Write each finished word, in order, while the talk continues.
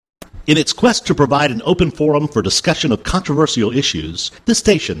In its quest to provide an open forum for discussion of controversial issues, this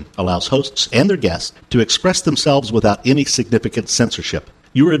station allows hosts and their guests to express themselves without any significant censorship.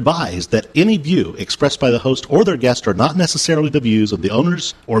 You are advised that any view expressed by the host or their guest are not necessarily the views of the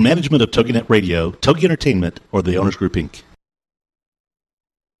owners or management of TogiNet Radio, Togi Entertainment, or the Owners Group, Inc.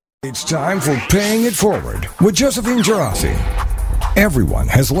 It's time for Paying It Forward with Josephine Girassi. Everyone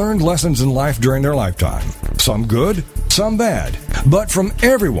has learned lessons in life during their lifetime. Some good, some bad. But from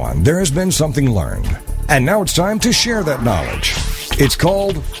everyone, there has been something learned. And now it's time to share that knowledge. It's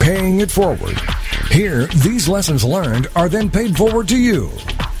called Paying It Forward. Here, these lessons learned are then paid forward to you,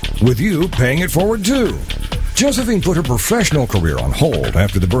 with you paying it forward too. Josephine put her professional career on hold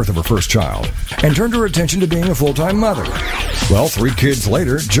after the birth of her first child and turned her attention to being a full-time mother. Well, 3 kids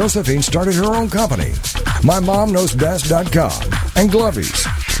later, Josephine started her own company, MyMomKnowsBest.com and Glovies,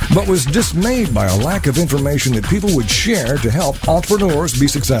 but was dismayed by a lack of information that people would share to help entrepreneurs be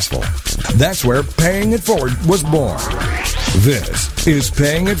successful. That's where Paying It Forward was born. This is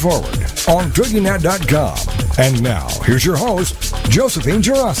Paying It Forward on TogiNet.com. And now, here's your host, Josephine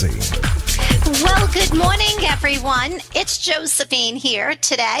Girassi. Well, good morning, everyone. It's Josephine here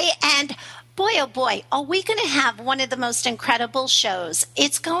today, and boy, oh boy, are we going to have one of the most incredible shows.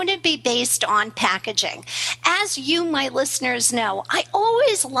 It's going to be based on packaging. As you, my listeners, know, I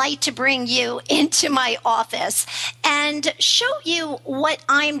always like to bring you into my office and show you what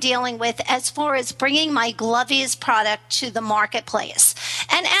I'm dealing with as far as bringing my Glovies product to the marketplace.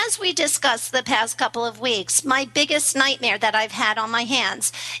 And as we discussed the past couple of weeks, my biggest nightmare that I've had on my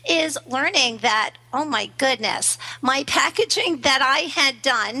hands is learning that, oh my goodness, my packaging that I had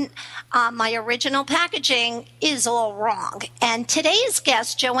done, my original packaging, is all wrong. And today's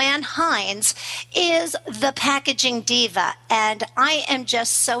guest, Joanne Hines, is the packaging diva. And I am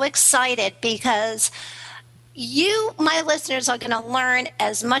just so excited because you, my listeners, are going to learn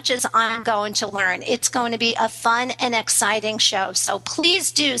as much as I'm going to learn. It's going to be a fun and exciting show. So please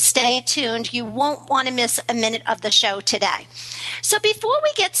do stay tuned. You won't want to miss a minute of the show today. So before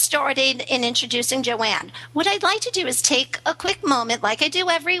we get started in introducing Joanne, what I'd like to do is take a quick moment, like I do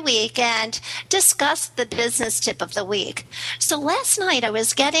every week, and discuss the business tip of the week. So last night I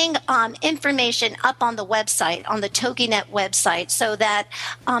was getting information up on the website, on the TogiNet website, so that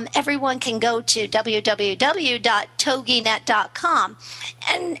everyone can go to www.toginet.com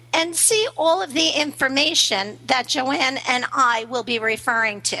and see all of the information that Joanne and I will be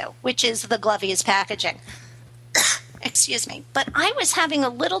referring to, which is the Glovies packaging. Excuse me. But I was having a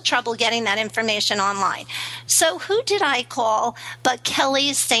little trouble getting that information online. So who did I call but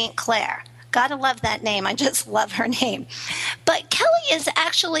Kelly St. Clair? Gotta love that name. I just love her name. But Kelly is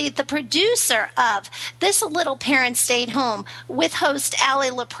actually the producer of This Little Parent Stayed Home with host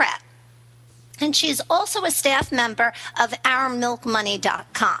Allie LaPrette. And she's also a staff member of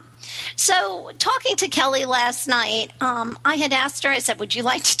OurMilkMoney.com. So talking to Kelly last night, I had asked her, I said, would you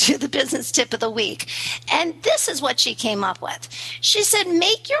like to do the business tip of the week? And this is what she came up with. She said,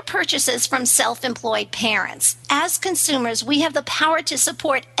 make your purchases from self-employed parents. As consumers, we have the power to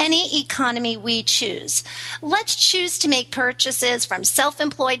support any economy we choose. Let's choose to make purchases from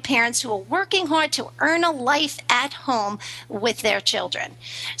self-employed parents who are working hard to earn a life at home with their children.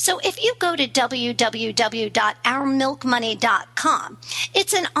 So if you go to www.ourmilkmoney.com,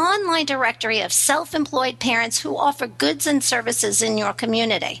 it's an online directory of self-employed parents who offer goods and services in your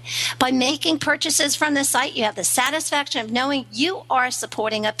community. By making purchases from the site, you have the satisfaction of knowing you are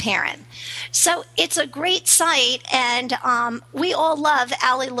supporting a parent. So it's a great site, and we all love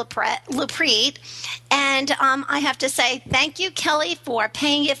Allie LaPrette. And I have to say thank you, Kelly, for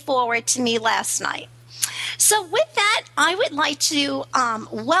paying it forward to me last night. So with that, I would like to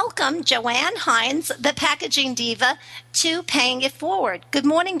welcome Joanne Hines, the packaging diva, to Paying It Forward. Good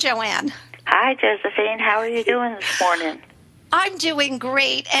morning, Joanne. Hi, Josephine. How are you doing this morning? I'm doing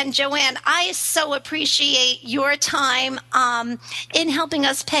great. And Joanne, I so appreciate your time in helping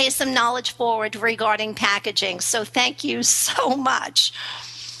us pay some knowledge forward regarding packaging. So thank you so much.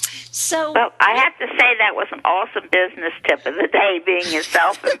 So, well, I have to say that was an awesome business tip of the day. Being a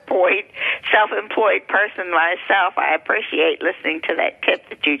self-employed person myself, I appreciate listening to that tip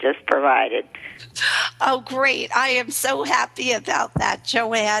that you just provided. Oh, great. I am so happy about that,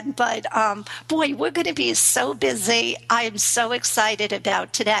 Joanne. But, boy, we're going to be so busy. I am so excited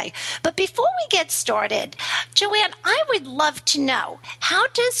about today. But before we get started, Joanne, I would love to know, how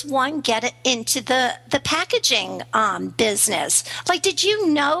does one get into the packaging business? Like, did you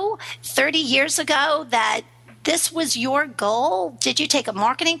know 30 years ago that this was your goal? Did you take a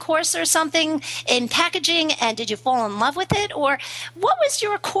marketing course or something in packaging, and did you fall in love with it? Or what was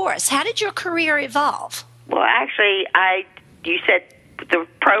your course? How did your career evolve? Well, actually, you said the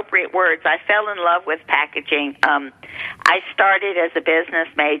appropriate words. I fell in love with packaging. I started as a business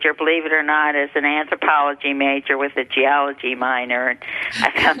major, believe it or not, as an anthropology major with a geology minor, and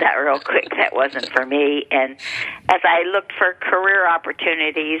I found out real quick that wasn't for me. And as I looked for career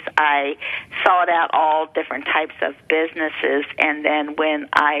opportunities, I sought out all different types of businesses, and then when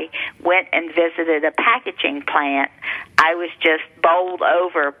I went and visited a packaging plant, I was just bowled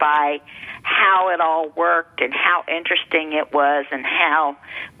over by how it all worked and how interesting it was and how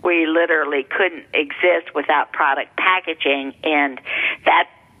we literally couldn't exist without product packaging. And that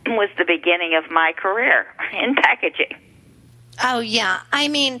was the beginning of my career in packaging. Oh, yeah. I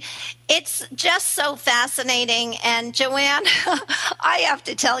mean, it's just so fascinating. And Joanne, I have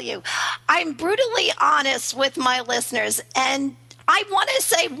to tell you, I'm brutally honest with my listeners. And I want to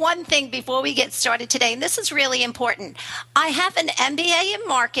say one thing before we get started today, and this is really important. I have an MBA in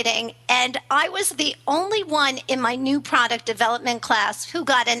marketing, and I was the only one in my new product development class who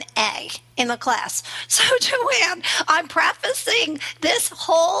got an A in the class. So, Joanne, I'm prefacing this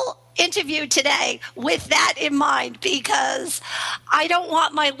whole interview today with that in mind, because I don't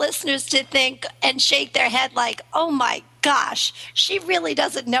want my listeners to think and shake their head like, oh my gosh, she really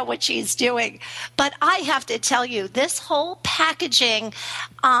doesn't know what she's doing. But I have to tell you, this whole packaging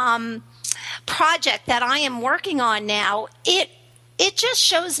project that I am working on now, it just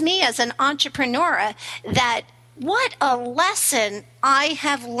shows me as an entrepreneur that what a lesson I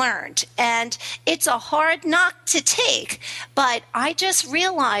have learned. And it's a hard knock to take, but I just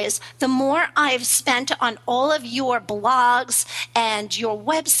realized the more I've spent on all of your blogs and your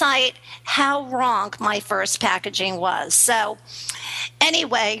website, how wrong my first packaging was. So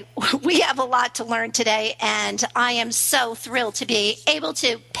anyway, we have a lot to learn today, and I am so thrilled to be able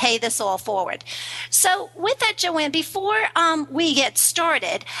to pay this all forward. So with that, Joanne, before we get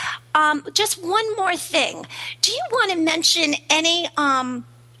started, just one more thing. Do you want to mention any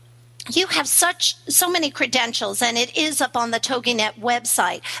you have so many credentials, and it is up on the TogiNet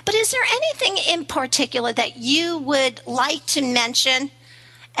website, but is there anything in particular that you would like to mention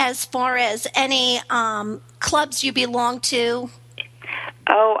as far as any clubs you belong to?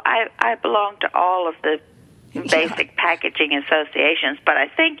 Oh, I belong to all of the basic packaging associations, but I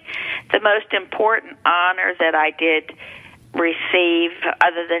think the most important honor that I did receive,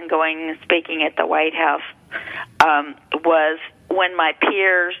 other than going and speaking at the White House, was when my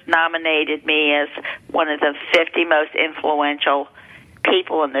peers nominated me as one of the 50 most influential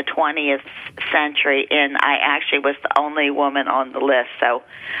people in the 20th century, and I actually was the only woman on the list. So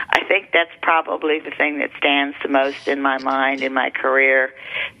I think that's probably the thing that stands the most in my mind in my career,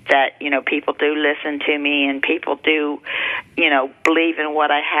 that, people do listen to me, and people do, believe in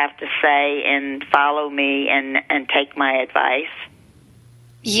what I have to say and follow me and take my advice.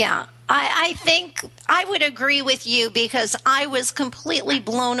 Yeah. I think I would agree with you, because I was completely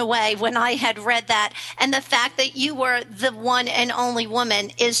blown away when I had read that. And the fact that you were the one and only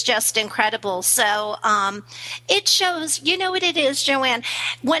woman is just incredible. So it shows, you know what it is, Joanne?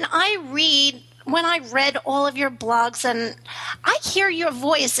 When I read all of your blogs, and I hear your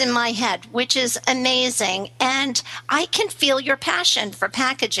voice in my head, which is amazing, and I can feel your passion for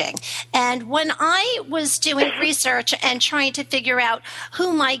packaging. And when I was doing research and trying to figure out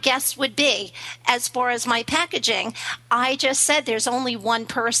who my guest would be as far as my packaging, I just said there's only one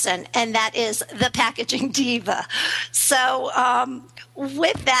person, and that is the packaging diva. So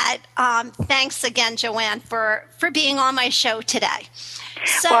with that, thanks again, Joanne, for being on my show today.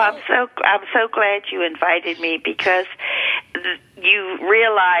 Well, I'm so glad you invited me, because you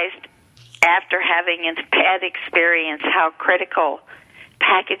realized after having a bad experience how critical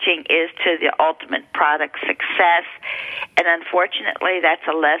packaging is to the ultimate product success. And unfortunately, that's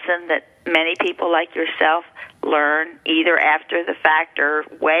a lesson that many people like yourself learn either after the fact or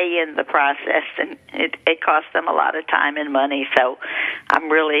way in the process, and it costs them a lot of time and money. So I'm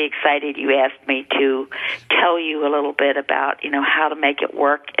really excited you asked me to tell you a little bit about, how to make it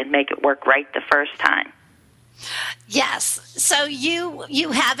work and make it work right the first time. Yes. So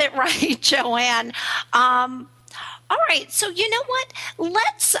you have it right, Joanne. All right, so you know what?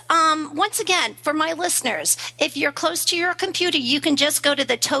 Let's, once again, for my listeners, if you're close to your computer, you can just go to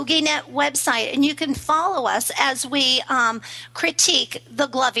the TogiNet website, and you can follow us as we critique the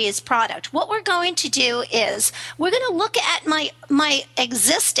Glovies product. What we're going to do is we're going to look at my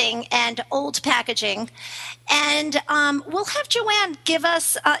existing and old packaging, and we'll have Joanne give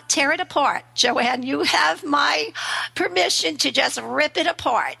us, tear it apart. Joanne, you have my permission to just rip it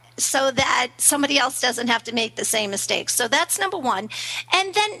apart, so that somebody else doesn't have to make the same mistakes. So that's number one.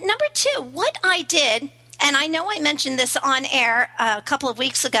 And then number two, what I did and I know I mentioned this on air a couple of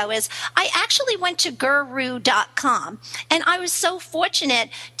weeks ago, is I actually went to Guru.com, and I was so fortunate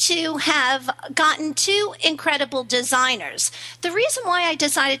to have gotten 2 incredible designers. The reason why I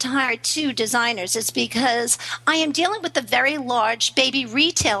decided to hire 2 designers is because I am dealing with a very large baby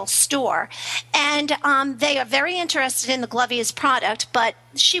retail store, and they are very interested in the Glovies product, but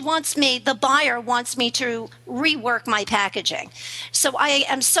the buyer wants me to rework my packaging. So I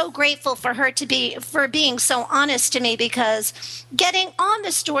am so grateful for her for being so honest to me, because getting on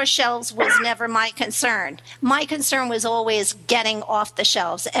the store shelves was never my concern. My concern was always getting off the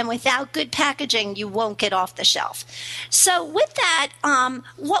shelves, and without good packaging, you won't get off the shelf. So with that,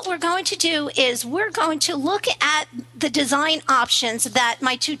 what we're going to do is we're going to look at the design options that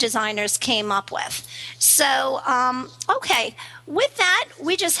my 2 designers came up with. So, okay. With that,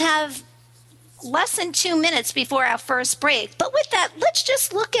 we just have less than 2 minutes before our first break. But with that, let's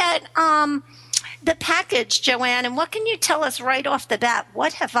just look at the package, Joanne. And what can you tell us right off the bat?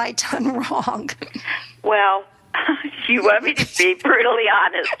 What have I done wrong? Well, you want me to be brutally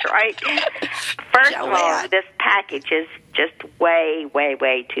honest, right? First of all, this package is just way, way,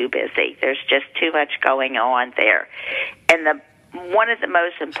 way too busy. There's just too much going on there. And one of the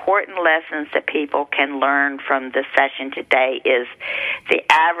most important lessons that people can learn from the session today is the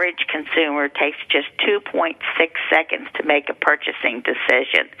average consumer takes just 2.6 seconds to make a purchasing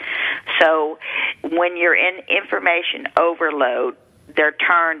decision. So when you're in information overload, they're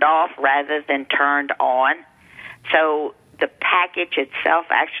turned off rather than turned on. So the package itself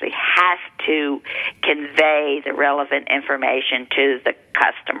actually has to convey the relevant information to the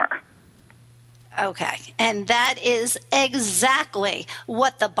customer. Okay, and that is exactly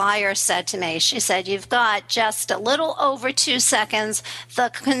what the buyer said to me. She said, you've got just a little over 2 seconds.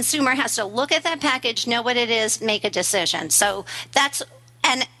 The consumer has to look at that package, know what it is, make a decision. So that's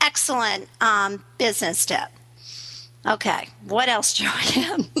an excellent business tip. Okay, what else,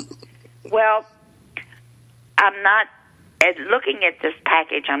 Joanne? Well, looking at this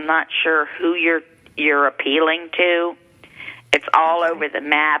package, I'm not sure who you're appealing to. It's all over the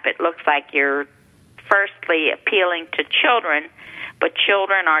map. It looks like you're firstly appealing to children, but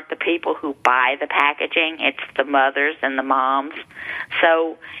children aren't the people who buy the packaging. It's the mothers and the moms.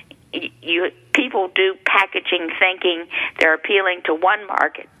 So people do packaging thinking they're appealing to one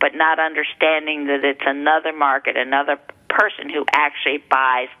market, but not understanding that it's another market, another person who actually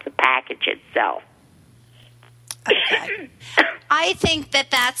buys the package itself. Okay. I think that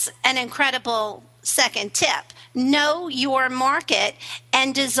that's an incredible second tip. Know your market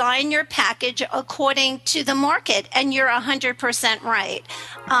and design your package according to the market. And you're 100% right.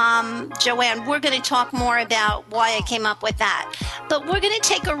 Joanne, we're going to talk more about why I came up with that. But we're going to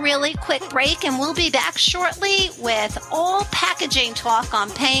take a really quick break, and we'll be back shortly with all packaging talk on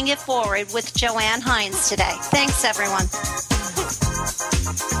Paying It Forward with Joanne Hines today. Thanks, everyone.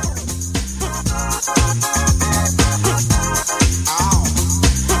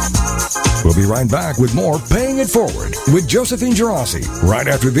 We'll be right back with more Paying It Forward with Josephine Girassi right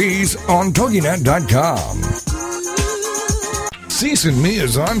after these on TogiNet.com. Season Me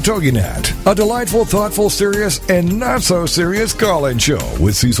is on TogiNet, a delightful, thoughtful, serious, and not-so-serious call-in show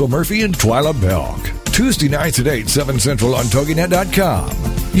with Cecil Murphy and Twyla Belk. Tuesday nights at 8, 7 Central on TogiNet.com.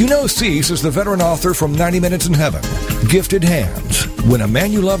 You know Cease is the veteran author from 90 Minutes in Heaven, Gifted Hands, When a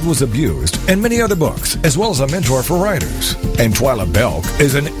Man You Loved Was Abused, and many other books, as well as a mentor for writers. And Twyla Belk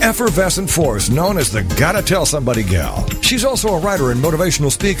is an effervescent force known as the Gotta Tell Somebody gal. She's also a writer and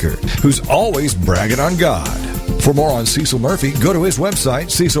motivational speaker who's always bragging on God. For more on Cecil Murphy, go to his website,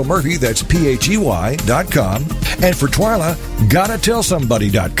 Cecil Murphy, that's PHEY.com. And for Twyla,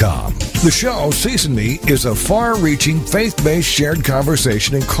 GottaTellSomebody.com. The show, Season Me, is a far-reaching, faith-based shared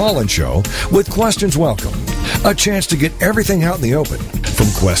conversation and call-in show with questions welcome. A chance to get everything out in the open,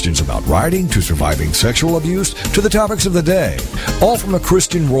 from questions about writing to surviving sexual abuse to the topics of the day, all from a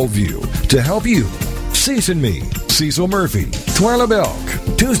Christian worldview to help you. Season Me, Cecil Murphy, Twyla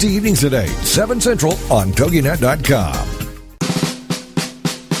Belk, Tuesday evenings at 8, 7 Central on TogiNet.com.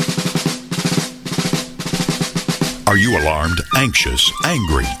 Are you alarmed, anxious,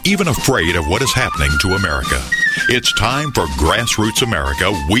 angry, even afraid of what is happening to America? It's time for Grassroots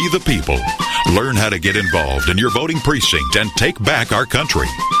America, We the People. Learn how to get involved in your voting precinct and take back our country.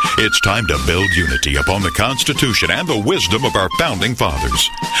 It's time to build unity upon the Constitution and the wisdom of our founding fathers.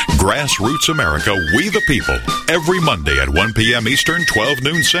 Grassroots America, We the People. Every Monday at 1 p.m. Eastern, 12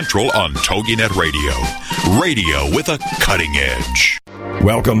 noon Central on TogiNet Radio. Radio with a cutting edge.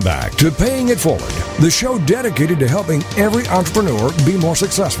 Welcome back to Paying It Forward, the show dedicated to helping every entrepreneur be more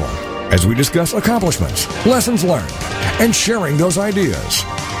successful as we discuss accomplishments, lessons learned, and sharing those ideas.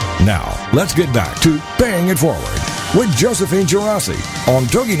 Now, let's get back to Paying It Forward with Josephine Girassi on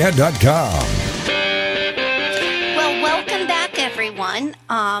TogiNet.com. Well, welcome back, everyone.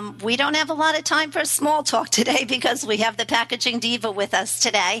 We don't have a lot of time for small talk today because we have the packaging diva with us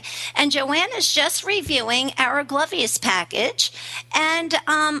today. And Joanne is just reviewing our Glovies package. And,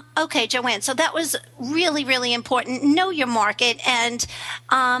 okay, Joanne, so that was really, really important. Know your market and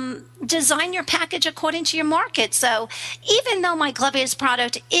design your package according to your market. So even though my Glovies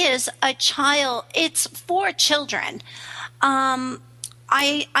product is it's for children,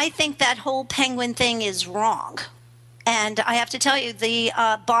 I think that whole penguin thing is wrong. And I have to tell you, the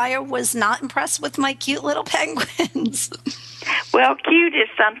buyer was not impressed with my cute little penguins. Well, cute is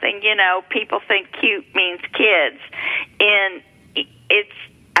something, people think cute means kids. And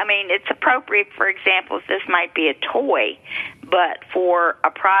it's appropriate, for example, this might be a toy, but for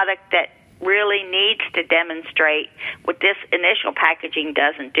a product that really needs to demonstrate what this initial packaging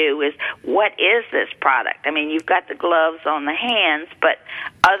doesn't do is, what is this product? You've got the gloves on the hands, but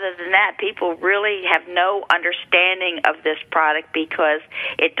other than that, people really have no understanding of this product because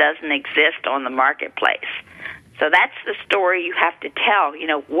it doesn't exist on the marketplace. So that's the story you have to tell.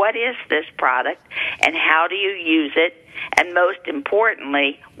 What is this product and how do you use it? And most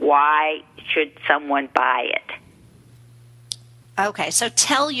importantly, why should someone buy it? Okay, so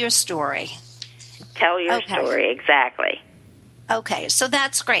tell your story. Tell your story, exactly. Okay, so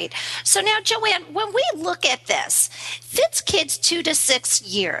that's great. So now, Joanne, when we look at this, fits kids 2 to 6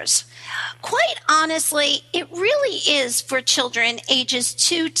 years. Quite honestly, it really is for children ages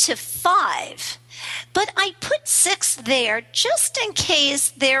 2 to 5. But I put 6 there just in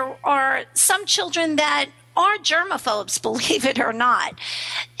case there are some children that are germaphobes, believe it or not.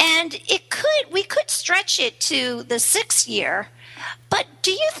 And we could stretch it to the 6th year. But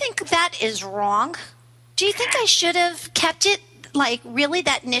do you think that is wrong? Do you think I should have kept it really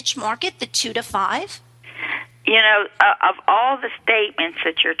that niche market, the 2 to 5? Of all the statements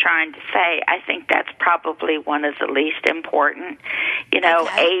that you're trying to say, I think that's probably one of the least important.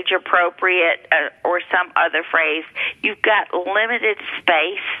 Age appropriate or some other phrase. You've got limited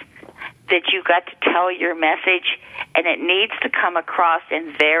space that you've got to tell your message, and it needs to come across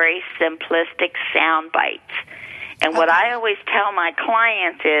in very simplistic sound bites. And what I always tell my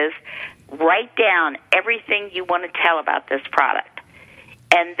clients is, write down everything you want to tell about this product.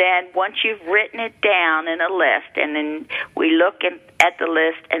 And then once you've written it down in a list, and then we look at the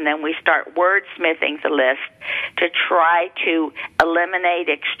list, and then we start wordsmithing the list to try to eliminate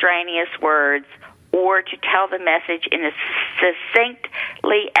extraneous words or to tell the message in as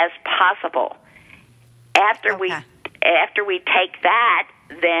succinctly as possible. After we take that,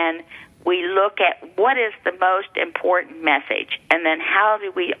 then we look at what is the most important message, and then how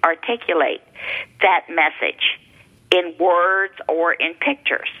do we articulate that message in words or in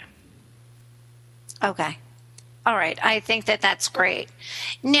pictures. Okay. All right. I think that's great.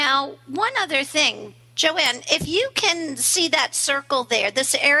 Now, one other thing, Joanne, if you can see that circle there,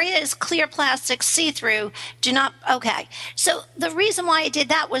 this area is clear plastic, see-through, okay. So the reason why I did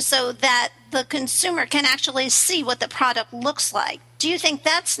that was so that the consumer can actually see what the product looks like. Do you think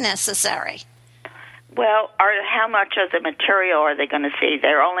that's necessary? Well, how much of the material are they going to see?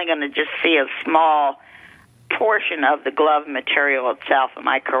 They're only going to just see a small portion of the glove material itself. Am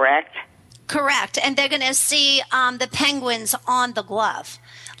I correct? Correct. And they're going to see the penguins on the glove.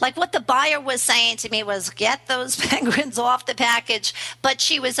 Like what the buyer was saying to me was, get those penguins off the package, but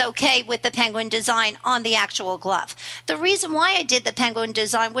she was okay with the penguin design on the actual glove. The reason why I did the penguin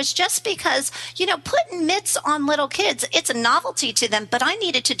design was just because, putting mitts on little kids, it's a novelty to them, but I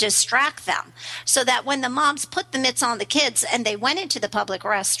needed to distract them so that when the moms put the mitts on the kids and they went into the public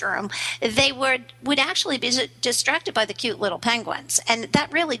restroom, they would actually be distracted by the cute little penguins. And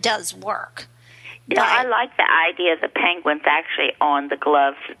that really does work. I like the idea of the penguins actually on the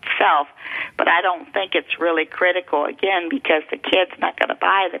gloves itself, but I don't think it's really critical, again, because the kid's not going to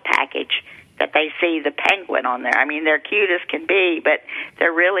buy the package that they see the penguin on there. They're cute as can be, but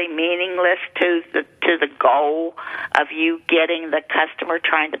they're really meaningless to the goal of you getting the customer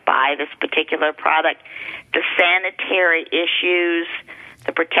trying to buy this particular product. The sanitary issues,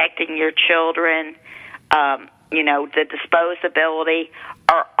 the protecting your children, the disposability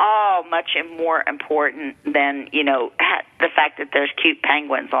are all much more important than, the fact that there's cute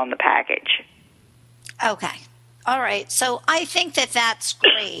penguins on the package. Okay. All right. So I think that's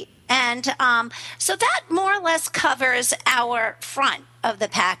great. And so that more or less covers our front of the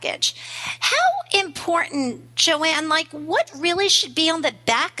package. How important, Joanne, what really should be on the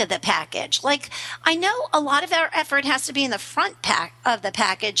back of the package? I know a lot of our effort has to be in the front of the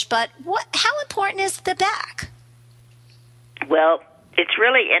package, but how important is the back? Well, it's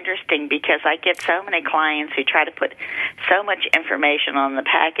really interesting because I get so many clients who try to put so much information on the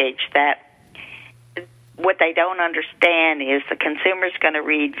package that what they don't understand is the consumer's going to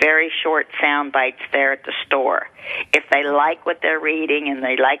read very short sound bites there at the store. If they like what they're reading and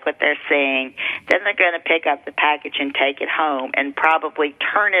they like what they're seeing, then they're going to pick up the package and take it home and probably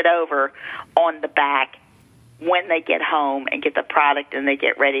turn it over on the back when they get home and get the product and they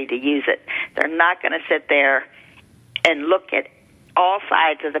get ready to use it. They're not going to sit there and look at all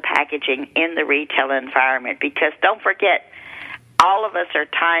sides of the packaging in the retail environment, because don't forget, all of us are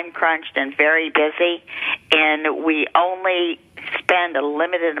time crunched and very busy, and we only spend a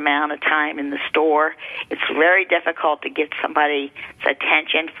limited amount of time in the store. It's very difficult to get somebody's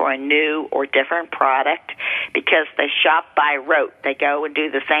attention for a new or different product because they shop by rote. They go and do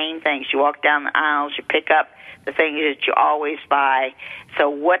the same things. You walk down the aisles, you pick up the things that you always buy. So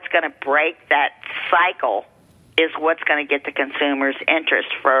what's going to break that cycle is what's going to get the consumer's interest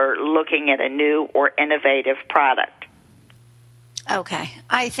for looking at a new or innovative product. Okay.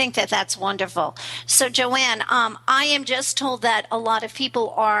 I think that that's wonderful. So, Joanne, I am just told that a lot of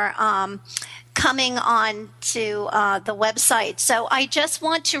people are coming on to the website. So I just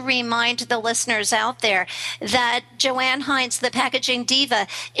want to remind the listeners out there that Joanne Hines, the Packaging Diva,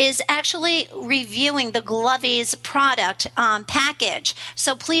 is actually reviewing the Glovies product package.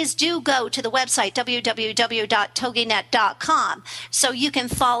 So please do go to the website, www.toginet.com, so you can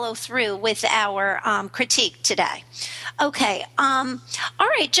follow through with our critique today. Okay. All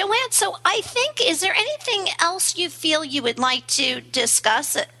right, Joanne, so I think, is there anything else you feel you would like to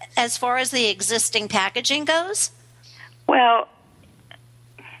discuss as far as the existing packaging goes? Well,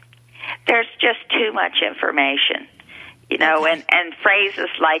 there's just too much information, okay. and phrases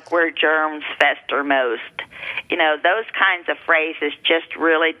like where germs fester most, those kinds of phrases just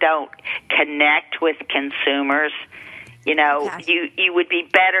really don't connect with consumers. Okay. You would be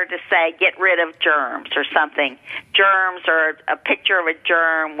better to say get rid of germs or something. Germs, or a picture of a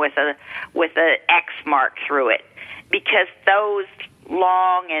germ with a X mark through it, because those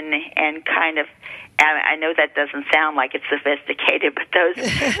long and kind of, I know that doesn't sound like it's sophisticated, but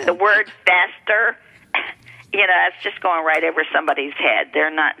the word fester, that's just going right over somebody's head.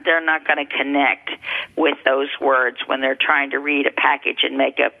 They're not going to connect with those words when they're trying to read a package and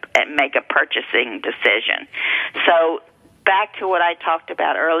make a purchasing decision. So back to what I talked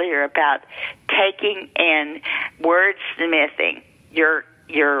about earlier about taking in wordsmithing your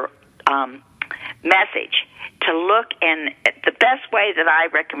message, to look, and the best way that I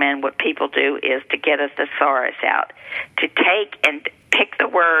recommend what people do is to get a thesaurus out, to take and pick the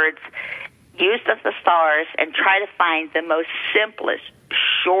words, use the thesaurus, and try to find the most simplest,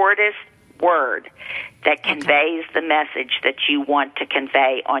 shortest word that conveys the message that you want to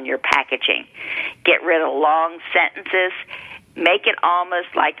convey on your packaging. Get rid of long sentences. Make it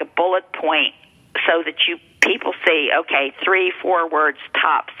almost like a bullet point so that people see, 3-4 words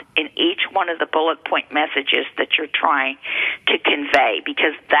tops in each one of the bullet point messages that you're trying to convey,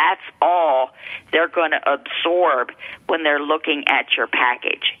 because that's all they're going to absorb when they're looking at your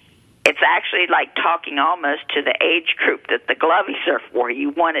package. It's actually like talking almost to the age group that the Glovies are for.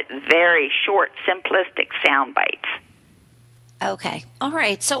 You want it very short, simplistic sound bites. Okay. All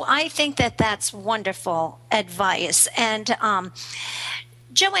right. So I think that that's wonderful advice. And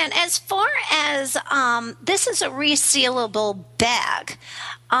Joanne, as far as this is a resealable bag,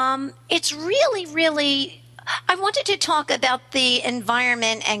 it's really, really, I wanted to talk about the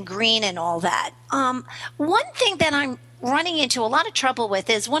environment and green and all that. One thing that I'm running into a lot of trouble with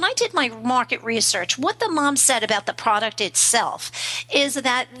is when I did my market research, what the mom said about the product itself is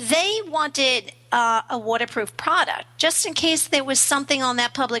that they wanted a waterproof product just in case there was something on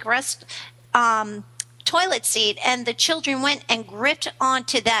that public toilet seat and the children went and gripped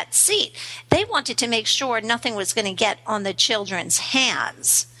onto that seat. They wanted to make sure nothing was going to get on the children's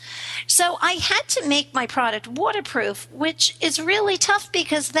hands. So I had to make my product waterproof, which is really tough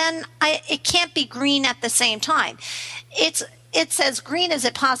because then it can't be green at the same time. It's as green as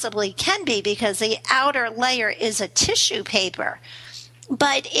it possibly can be because the outer layer is a tissue paper,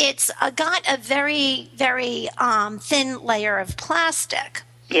 but it's got a very, very thin layer of plastic.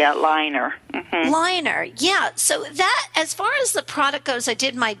 Yeah, liner. Mm-hmm. Liner, yeah. So that, as far as the product goes, I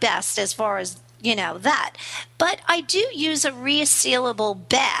did my best as far as, that. But I do use a resealable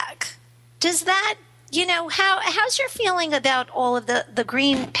bag. Does that, how's your feeling about all of the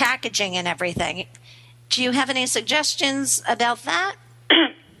green packaging and everything? Do you have any suggestions about that?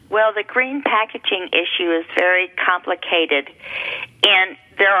 Well, the green packaging issue is very complicated, and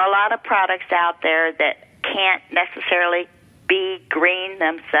there are a lot of products out there that can't necessarily be green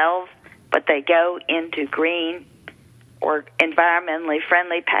themselves, but they go into green or environmentally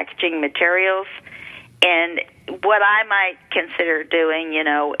friendly packaging materials. And what I might consider doing,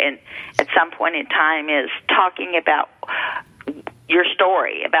 and at some point in time, is talking about your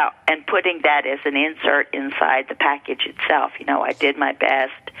story and putting that as an insert inside the package itself. I did my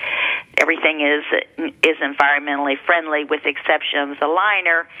best. Everything is environmentally friendly with the exception of the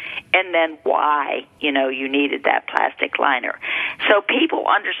liner, and then why, you needed that plastic liner. So people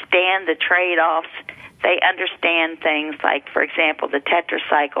understand the trade-offs. They understand things like, for example, the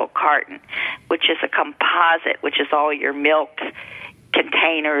tetracycle carton, which is a composite, which is all your milk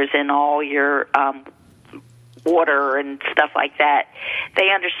containers and all your water and stuff like that. They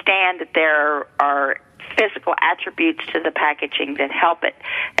understand that there are physical attributes to the packaging that help it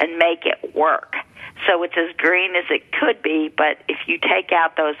and make it work. So it's as green as it could be, but if you take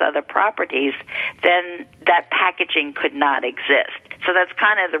out those other properties, then that packaging could not exist. So that's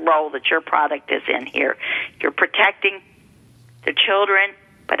kind of the role that your product is in here. You're protecting the children,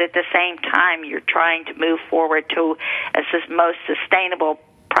 but at the same time, you're trying to move forward to as the most sustainable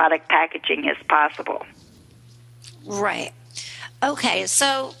product packaging as possible. Right. Okay,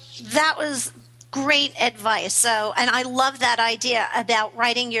 so that was great advice. So, and I love that idea about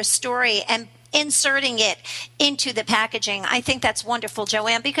writing your story and inserting it into the packaging. I think that's wonderful,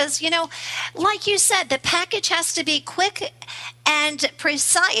 Joanne, because, like you said, the package has to be quick and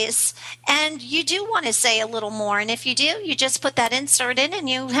precise, and you do want to say a little more. And if you do, you just put that insert in, and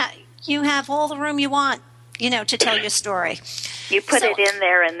you have all the room you want, to tell your story. You put it in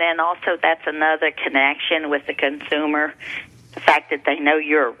there, and then also that's another connection with the consumer, the fact that they know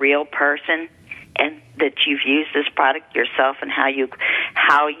you're a real person and that you've used this product yourself and how you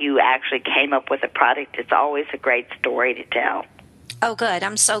actually came up with the product. It's always a great story to tell. Oh, good.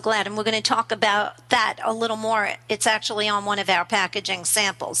 I'm so glad. And we're going to talk about that a little more. It's actually on one of our packaging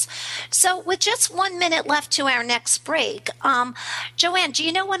samples. So with just 1 minute left to our next break, Joanne, do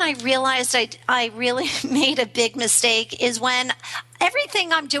you know when I realized I really made a big mistake is when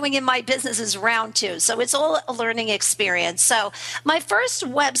everything I'm doing in my business is round two. So it's all a learning experience. So my first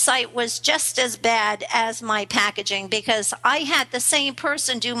website was just as bad as my packaging because I had the same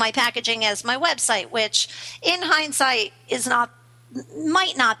person do my packaging as my website, which in hindsight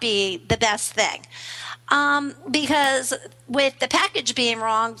might not be the best thing. Because with the package being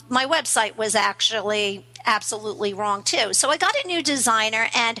wrong, my website was actually absolutely wrong too. So I got a new designer,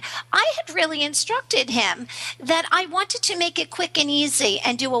 and I had really instructed him that I wanted to make it quick and easy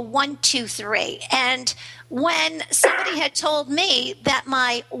and do a 1, 2, 3. And when somebody had told me that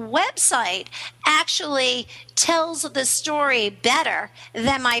my website actually tells the story better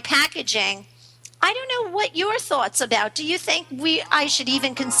than my packaging, I don't know what your thoughts about. Do you think I should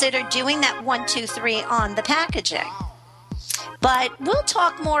even consider doing that 1, 2, 3 on the packaging? But we'll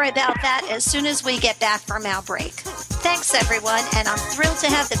talk more about that as soon as we get back from our break. Thanks, everyone, and I'm thrilled to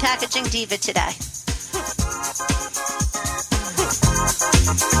have the Packaging Diva today.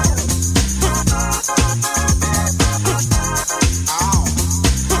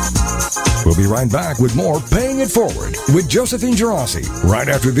 We'll be right back with more Paying It Forward with Josephine Girassi right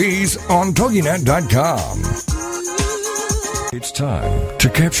after these on TogiNet.com. It's time to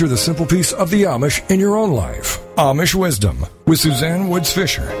capture the simple piece of the Amish in your own life. Amish Wisdom with Suzanne Woods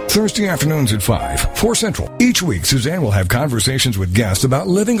Fisher. Thursday afternoons at 5, 4 Central. Each week, Suzanne will have conversations with guests about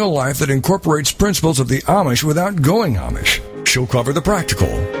living a life that incorporates principles of the Amish without going Amish. She'll cover the practical,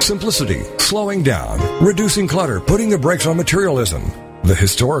 simplicity, slowing down, reducing clutter, putting the brakes on materialism. The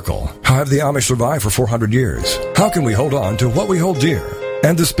historical, how have the Amish survived for 400 years? How can we hold on to what we hold dear?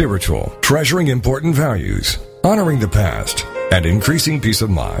 And the spiritual, treasuring important values, honoring the past, and increasing peace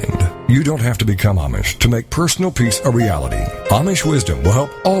of mind. You don't have to become Amish to make personal peace a reality. Amish Wisdom will help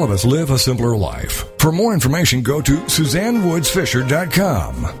all of us live a simpler life. For more information, go to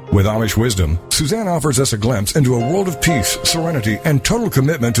SuzanneWoodsFisher.com. With Amish Wisdom, Suzanne offers us a glimpse into a world of peace, serenity, and total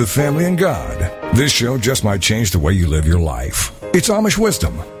commitment to family and God. This show just might change the way you live your life. It's Amish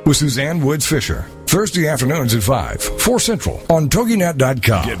Wisdom with Suzanne Woods Fisher. Thursday afternoons at 5, 4 Central on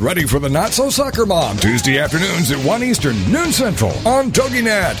TogiNet.com. Get ready for the Not So Soccer Mom. Tuesday afternoons at 1 Eastern, noon Central on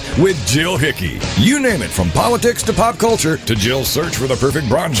TogiNet with Jill Hickey. You name it, from politics to pop culture to Jill's search for the perfect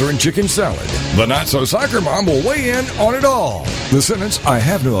bronzer and chicken salad. The Not So Soccer Mom will weigh in on it all. The sentence, "I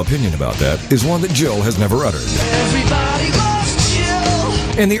have no opinion about that," is one that Jill has never uttered. Everybody loves Jill.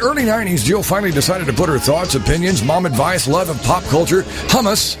 In the early 90s, Jill finally decided to put her thoughts, opinions, mom advice, love of pop culture,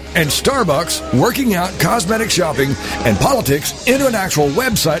 hummus, and Starbucks, working out, cosmetic shopping, and politics into an actual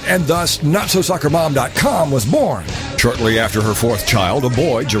website, and thus NotSoSoccerMom.com was born. Shortly after her fourth child, a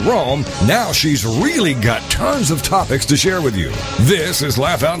boy, Jerome, now she's really got tons of topics to share with you. This is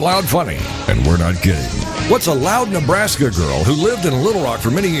Laugh Out Loud Funny, and we're not kidding. What's a loud Nebraska girl who lived in Little Rock for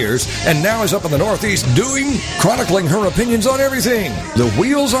many years and now is up in the Northeast doing? Chronicling her opinions on everything. The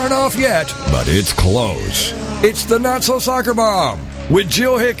wheels aren't off yet, but it's close. It's the Not So Soccer Mom with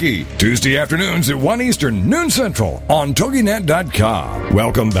Jill Hickey. Tuesday afternoons at 1 Eastern, noon Central on TogiNet.com.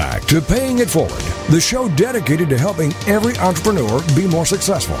 Welcome back to Paying It Forward, the show dedicated to helping every entrepreneur be more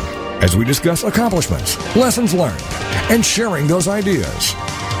successful as we discuss accomplishments, lessons learned, and sharing those ideas.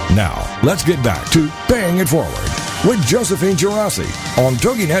 Now, let's get back to Paying It Forward with Josephine Girassi on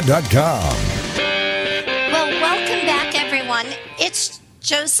TogiNet.com. Well, welcome back, everyone. It's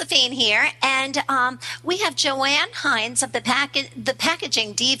Josephine here, and we have Joanne Hines of the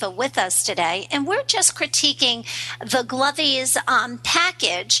Packaging Diva with us today, and we're just critiquing the Glovies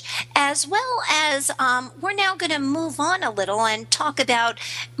package, as well as we're now going to move on a little and talk about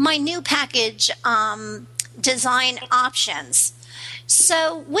my new package design options.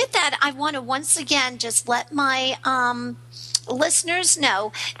 So with that, I want to once again just let my listeners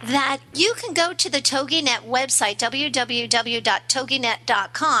know that you can go to the TogiNet website,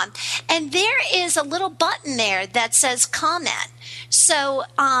 www.toginet.com, and there is a little button there that says comment. So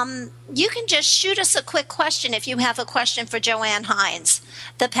you can just shoot us a quick question if you have a question for Joanne Hines,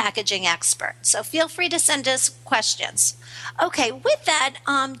 the packaging expert. So feel free to send us questions. Okay, with that,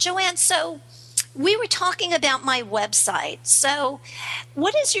 Joanne, so we were talking about my website. So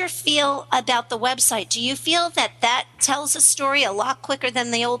what is your feel about the website? Do you feel that tells a story a lot quicker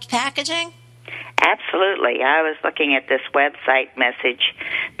than the old packaging? Absolutely. I was looking at this website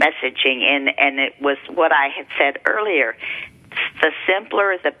messaging, and it was what I had said earlier. The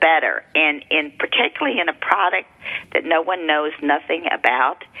simpler, the better. And particularly in a product that no one knows nothing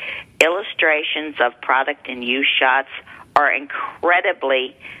about, illustrations of product and use shots are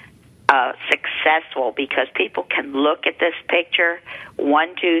incredibly successful because people can look at this picture,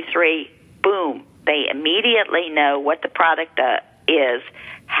 1, 2, 3, boom. They immediately know what the product is,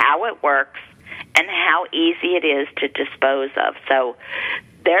 how it works, and how easy it is to dispose of. So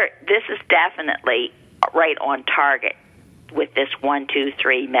this is definitely right on target with this 1, 2,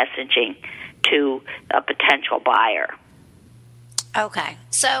 3 messaging to a potential buyer. Okay,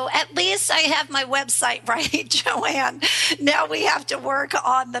 so at least I have my website right, Joanne. Now we have to work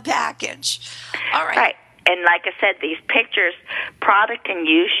on the package. All right. Right. And like I said, these pictures, product and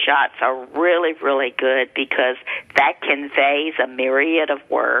use shots are really, really good because that conveys a myriad of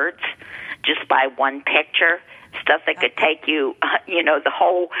words just by one picture. Stuff that could take you, the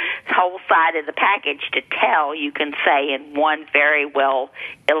whole side of the package to tell, you can say in one very well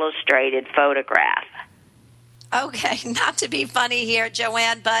illustrated photograph. Okay, not to be funny here,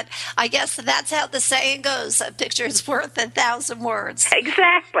 Joanne, but I guess that's how the saying goes. A picture is worth 1,000 words.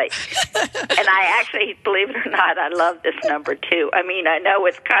 Exactly. And I actually, believe it or not, I love this number too. I mean, I know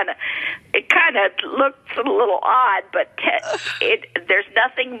it kind of looks a little odd, but there's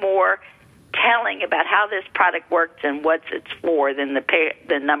nothing more telling about how this product works and what it's for than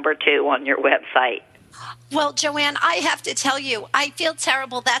the number 2 on your website. Well, Joanne, I have to tell you, I feel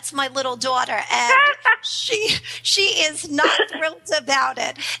terrible. That's my little daughter, and she is not thrilled about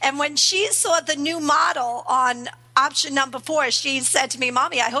it. And when she saw the new model on option number 4, she said to me,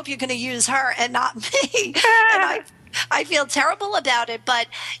 "Mommy, I hope you're going to use her and not me." And I feel terrible about it. But,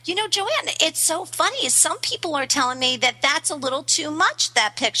 Joanne, it's so funny. Some people are telling me that that's a little too much,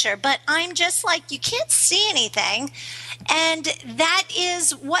 that picture. But I'm just like, you can't see anything. And that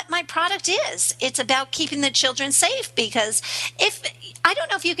is what my product is. It's about keeping the children safe because I don't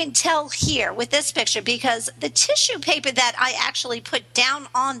know if you can tell here with this picture because the tissue paper that I actually put down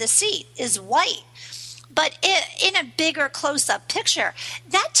on the seat is white. But in a bigger close-up picture,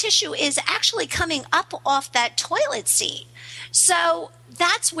 that tissue is actually coming up off that toilet seat. So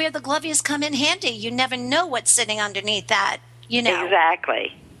that's where the Glovies come in handy. You never know what's sitting underneath that,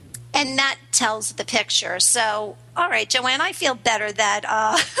 Exactly. And that tells the picture. So, all right, Joanne, I feel better that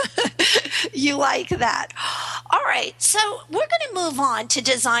you like that. All right, so we're going to move on to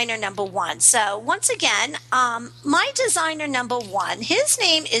designer number 1. So once again, my designer number 1, his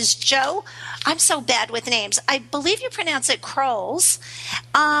name is Joe. I'm so bad with names. I believe you pronounce it Kroll's.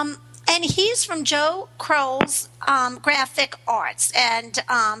 And he's from Joe Kroll's Graphic Arts. And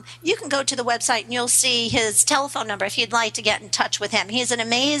you can go to the website and you'll see his telephone number if you'd like to get in touch with him. He's an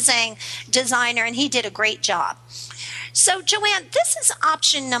amazing designer and he did a great job. So, Joanne, this is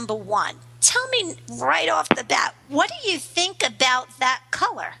option number 1. Tell me right off the bat, what do you think about that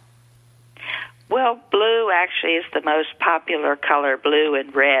color? Well, blue actually is the most popular color. Blue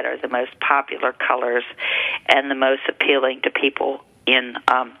and red are the most popular colors and the most appealing to people in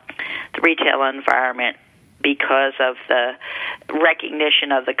the retail environment because of the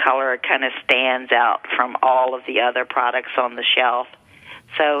recognition of the color. It kind of stands out from all of the other products on the shelf.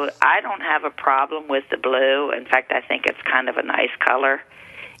 So I don't have a problem with the blue. In fact, I think it's kind of a nice color.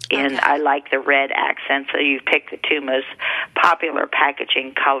 And I like the red accent, so you pick the two most popular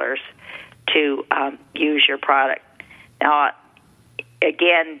packaging colors to use your product. Now,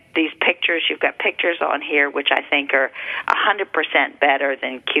 again, these pictures, you've got pictures on here which I think are 100% better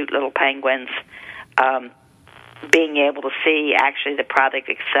than cute little penguins. Being able to see actually the product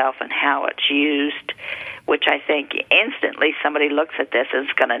itself and how it's used, which I think instantly somebody looks at this and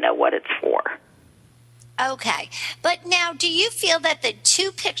is going to know what it's for. Okay. But now, do you feel that the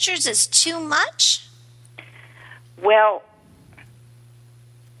 2 pictures is too much? Well,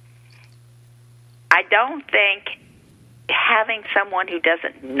 I don't think having someone who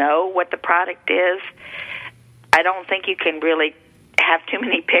doesn't know what the product is, I don't think you can really have too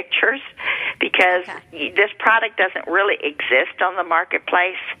many pictures because this product doesn't really exist on the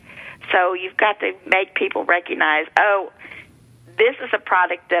marketplace. So you've got to make people recognize, oh, this is a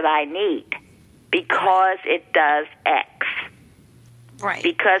product that I need because it does X. Right.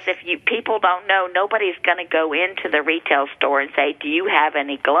 Because if people don't know, nobody's going to go into the retail store and say, do you have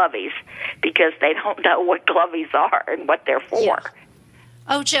any Glovies? Because they don't know what Glovies are and what they're for. Yeah.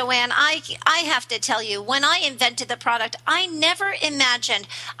 Oh, Joanne, I have to tell you, when I invented the product, I never imagined.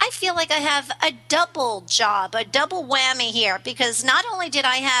 I feel like I have a double job, a double whammy here, because not only did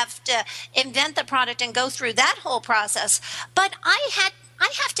I have to invent the product and go through that whole process, but I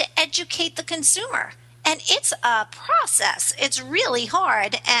have to educate the consumer. And it's a process. It's really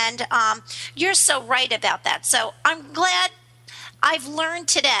hard. And you're so right about that. So I'm glad I've learned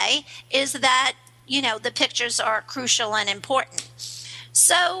today is that, the pictures are crucial and important.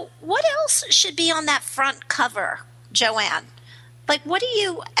 So what else should be on that front cover, Joanne? Like, what do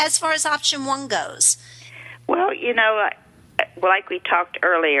you, as far as option 1 goes? Well, like we talked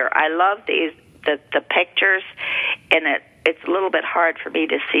earlier, I love the pictures, and it's a little bit hard for me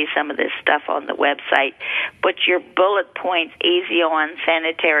to see some of this stuff on the website, but your bullet points, easy on,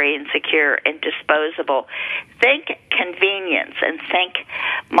 sanitary and secure and disposable. Think convenience and think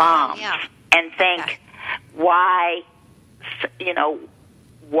moms and think why,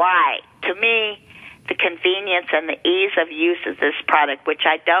 why. To me, the convenience and the ease of use of this product, which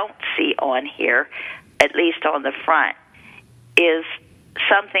I don't see on here, at least on the front, is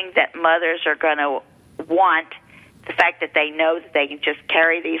something that mothers are going to want. The fact that they know that they can just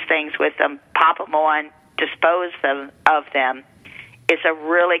carry these things with them, pop them on, dispose of them, is a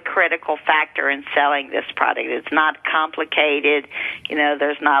really critical factor in selling this product. It's not complicated.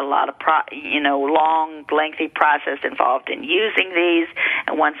 There's not a lot of long, lengthy process involved in using these.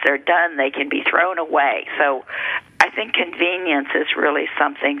 And once they're done, they can be thrown away. So I think convenience is really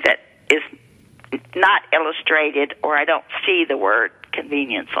something that is not illustrated, or I don't see the word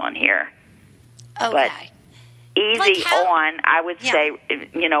convenience on here. Okay. But easy on, I would say,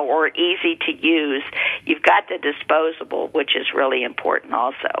 or easy to use. You've got the disposable, which is really important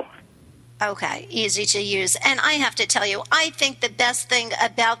also. Okay, easy to use. And I have to tell you, I think the best thing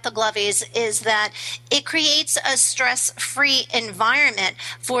about the Glovies is that it creates a stress-free environment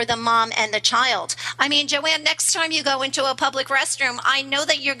for the mom and the child. I mean, Joanne, next time you go into a public restroom, I know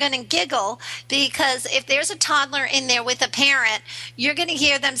that you're going to giggle because if there's a toddler in there with a parent, you're going to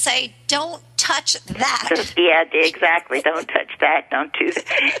hear them say, don't touch that. Yeah, exactly. Don't touch that. Don't do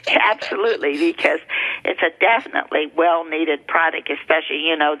that. Absolutely, because it's a definitely well-needed product,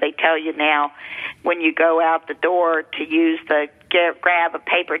 especially, they tell you now when you go out the door to use grab a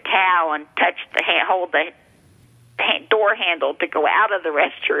paper towel and hold the door handle to go out of the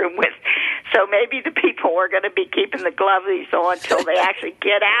restroom with. So maybe the people are going to be keeping the Glovies on until they actually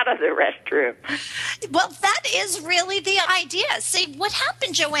get out of the restroom. Well, that is really the idea. See, what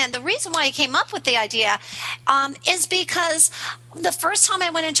happened, Joanne, the reason why I came up with the idea is because the first time I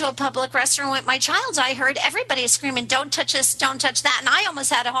went into a public restroom with my child, I heard everybody screaming, don't touch this, don't touch that. And I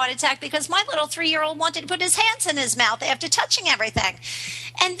almost had a heart attack because my little 3-year-old wanted to put his hands in his mouth after touching everything.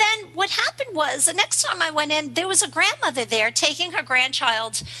 And then what happened was the next time I went in, there was a grandmother there taking her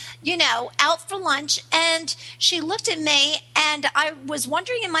grandchild, out for lunch. And she looked at me and I was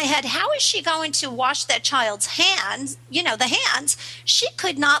wondering in my head, how is she going to wash that child's hands, the hands? She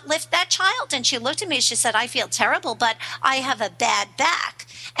could not lift that child. And she looked at me, she said, I feel terrible, but I have a bad back.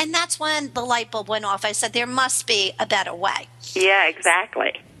 And that's when the light bulb went off. I said, there must be a better way. Yeah,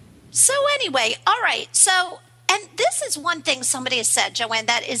 exactly. So anyway, all right. So, and this is one thing somebody has said, Joanne,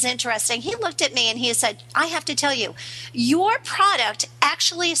 that is interesting. He looked at me and he said, I have to tell you, your product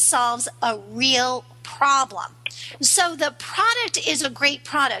actually solves a real problem. So the product is a great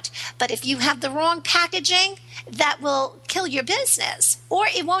product, but if you have the wrong packaging, that will kill your business, or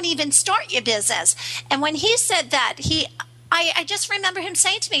it won't even start your business. And when he said that, I just remember him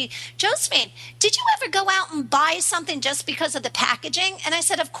saying to me, Josephine, did you ever go out and buy something just because of the packaging? And I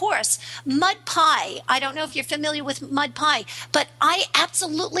said, of course. Mud Pie. I don't know if you're familiar with Mud Pie, but I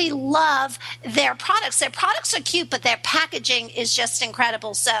absolutely love their products. Their products are cute, but their packaging is just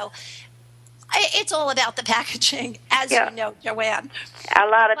incredible. So it's all about the packaging, as you know, Joanne. A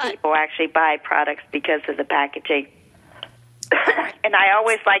lot of people actually buy products because of the packaging. And I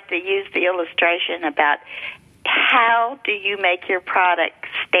always like to use the illustration about how do you make your product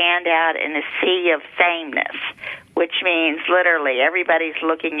stand out in a sea of sameness, which means literally everybody's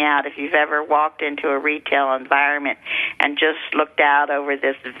looking out. If you've ever walked into a retail environment and just looked out over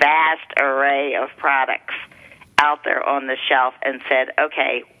this vast array of products out there on the shelf and said,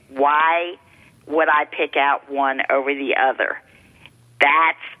 okay, why would I pick out one over the other?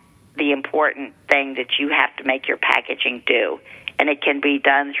 That's the important thing that you have to make your packaging do. And it can be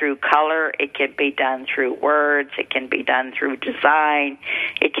done through color, it can be done through words, it can be done through design,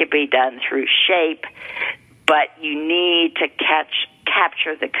 it can be done through shape, but you need to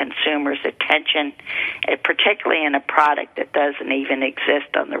capture the consumer's attention, particularly in a product that doesn't even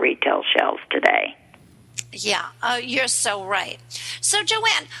exist on the retail shelves today. Yeah, you're so right. So,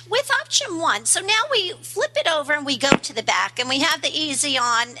 Joanne, with option 1, so now we flip it over and we go to the back, and we have the easy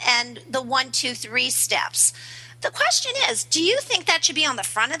on and the 1, 2, 3 steps. The question is, do you think that should be on the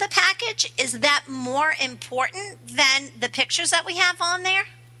front of the package? Is that more important than the pictures that we have on there?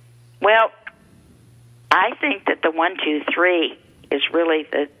 Well, I think that the 1, 2, 3 is really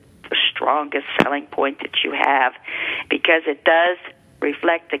the strongest selling point that you have, because it does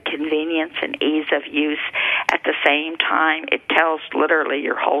reflect the convenience and ease of use. At the same time, it tells literally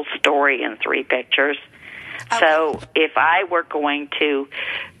your whole story in 3 pictures. Okay. So if I were going to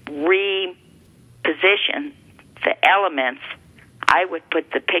reposition the elements, I would put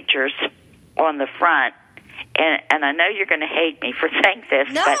the pictures on the front. And I know you're going to hate me for saying this.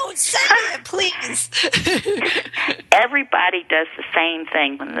 No, but say it, please. Everybody does the same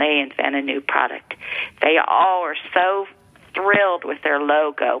thing when they invent a new product. They all are so thrilled with their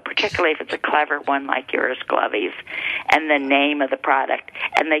logo, particularly if it's a clever one like yours, Glovies, and the name of the product,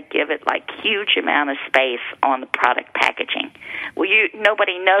 and they give it like huge amount of space on the product packaging. Well,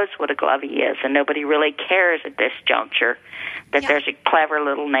 nobody knows what a Glovie is, and nobody really cares at this juncture that there's a clever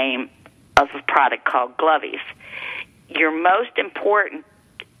little name of a product called Glovies. Your most important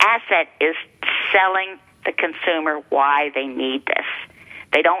asset is selling the consumer why they need this.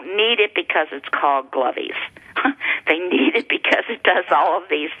 They don't need it because it's called Glovies. They need it because it does all of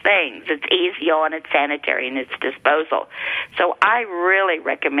these things. It's easy on, it's sanitary, and it's disposal. So I really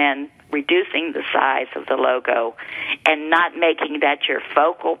recommend reducing the size of the logo and not making that your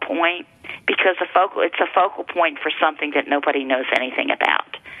focal point, because it's a focal point for something that nobody knows anything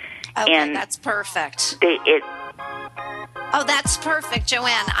about. Okay, and that's perfect. Oh, that's perfect,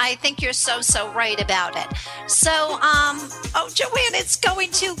 Joanne. I think you're so right about it. So, Joanne, it's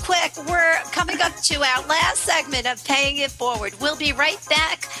going too quick. We're coming up to our last segment of Paying It Forward. We'll be right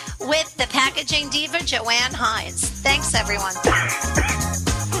back with the packaging diva, Joanne Hines. Thanks, everyone.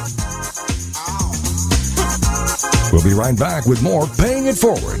 We'll be right back with more Paying It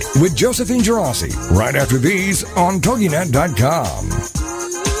Forward with Josephine Girassi right after these on TogiNet.com.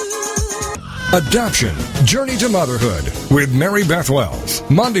 Adoption, Journey to Motherhood with Mary Beth Wells.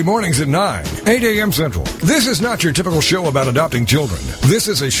 Monday mornings at 9, 8 a.m. Central. This is not your typical show about adopting children. This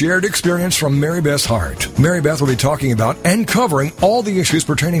is a shared experience from Mary Beth's heart. Mary Beth will be talking about and covering all the issues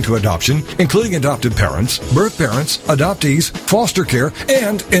pertaining to adoption, including adoptive parents, birth parents, adoptees, foster care,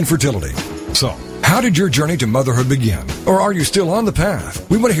 and infertility. So, how did your journey to motherhood begin? Or are you still on the path?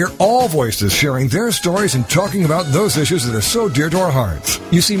 We want to hear all voices sharing their stories and talking about those issues that are so dear to our hearts.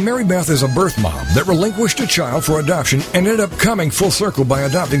 You see, Mary Beth is a birth mom that relinquished a child for adoption and ended up coming full circle by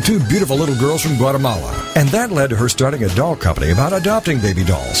adopting 2 beautiful little girls from Guatemala. And that led to her starting a doll company about adopting baby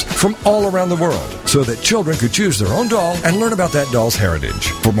dolls from all around the world so that children could choose their own doll and learn about that doll's heritage.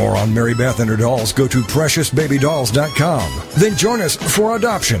 For more on Mary Beth and her dolls, go to PreciousBabyDolls.com. Then join us for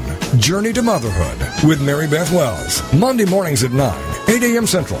Adoption, Journey to Motherhood with Mary Beth Wells. Monday mornings at 9, 8 a.m.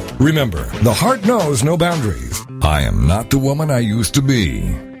 Central. Remember, the heart knows no boundaries. I am not the woman I used to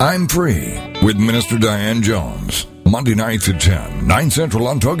be. I'm free with Minister Diane Jones. Monday nights at 10, 9 Central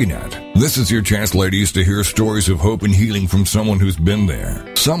on TogiNet. This is your chance, ladies, to hear stories of hope and healing from someone who's been there.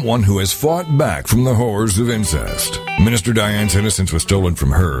 Someone who has fought back from the horrors of incest. Minister Diane's innocence was stolen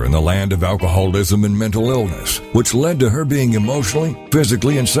from her in the land of alcoholism and mental illness, which led to her being emotionally,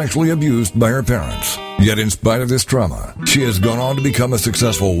 physically, and sexually abused by her parents. Yet in spite of this trauma, she has gone on to become a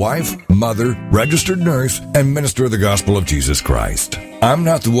successful wife, mother, registered nurse, and minister of the gospel of Jesus Christ. I'm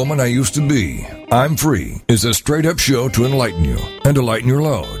Not the Woman I Used to Be, I'm Free is a straight-up show to enlighten you and to lighten your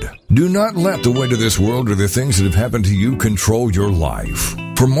load. Do not let the weight of this world or the things that have happened to you control your life.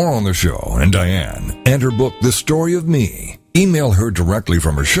 For more on the show and Diane and her book, The Story of Me, email her directly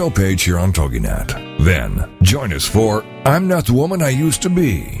from her show page here on TogiNet. Then, join us for I'm Not the Woman I Used to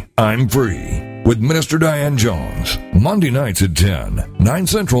Be, I'm Free with Minister Diane Jones, Monday nights at 10, 9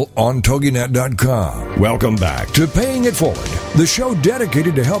 Central on TogiNet.com. Welcome back to Paying It Forward, the show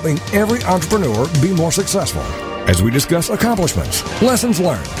dedicated to helping every entrepreneur be more successful, as we discuss accomplishments, lessons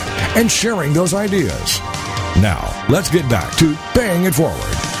learned, and sharing those ideas. Now, let's get back to Paying It Forward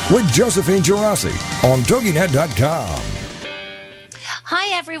with Josephine Girassi on TogiNet.com.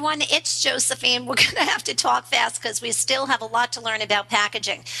 Hi, everyone. It's Josephine. We're going to have to talk fast because we still have a lot to learn about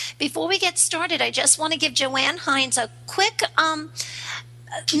packaging. Before we get started, I just want to give Joanne Hines a quick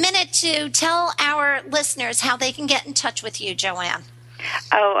minute to tell our listeners how they can get in touch with you, Joanne.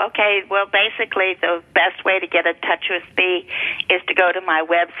 Oh, okay. Well, basically, the best way to get in touch with me is to go to my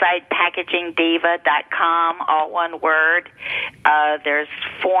website, packagingdiva.com, all one word. There's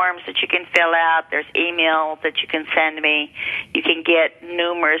forms that you can fill out. There's emails that you can send me. You can get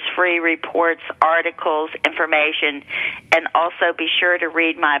numerous free reports, articles, information, and also be sure to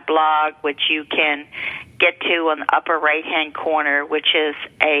read my blog, which you can get to on the upper right-hand corner, which is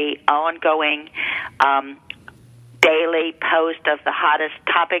a ongoing daily post of the hottest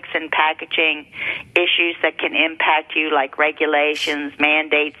topics in packaging, issues that can impact you like regulations,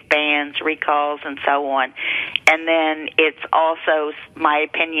 mandates, bans, recalls, and so on. And then it's also my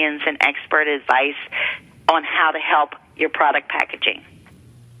opinions and expert advice on how to help your product packaging.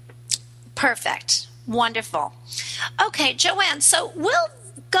 Perfect. Wonderful. Okay, Joanne, so we'll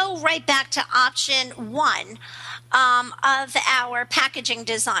go right back to option one of our packaging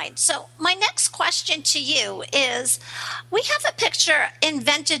design. So my next question to you is, we have a picture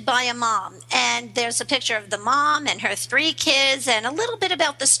invented by a mom, and there's a picture of the mom and her 3 kids and a little bit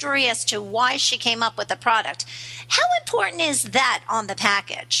about the story as to why she came up with the product. How important is that on the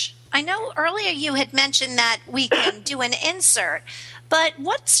package? I know earlier you had mentioned that we can do an insert, but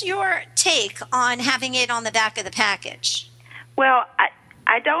what's your take on having it on the back of the package? Well,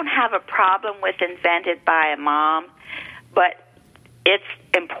 I don't have a problem with invented by a mom, but it's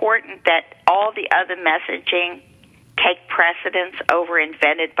important that all the other messaging take precedence over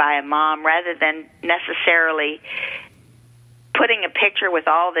invented by a mom rather than necessarily putting a picture with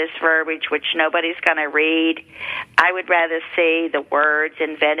all this verbiage which nobody's going to read. I would rather see the words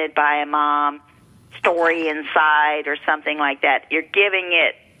invented by a mom, story inside, or something like that. You're giving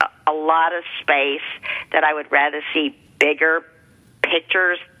it a lot of space that I would rather see bigger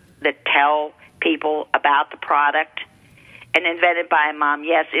pictures that tell people about the product. And invented by a mom,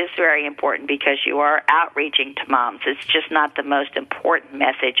 yes, is very important because you are outreaching to moms. It's just not the most important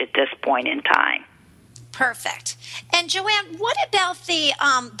message at this point in time. Perfect. And Joanne, what about the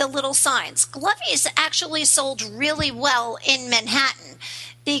little signs? Glovies actually sold really well in Manhattan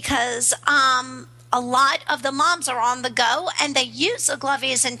because a lot of the moms are on the go and they use the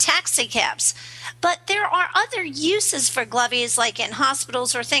Glovies in taxi cabs. But there are other uses for Glovies, like in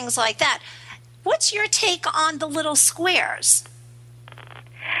hospitals or things like that. What's your take on the little squares?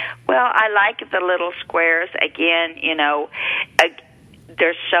 Well, I like the little squares. Again,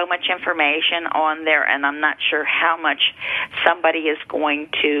 there's so much information on there, and I'm not sure how much somebody is going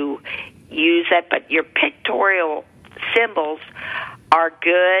to use it, but your pictorial symbols are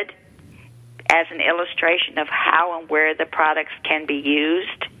good as an illustration of how and where the products can be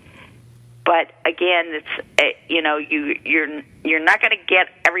used. But again, it's you're not going to get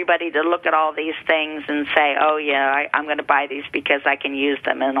everybody to look at all these things and say, "Oh yeah, I'm going to buy these because I can use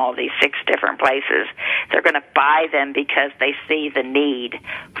them in all these 6 different places." They're going to buy them because they see the need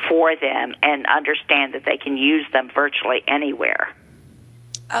for them and understand that they can use them virtually anywhere.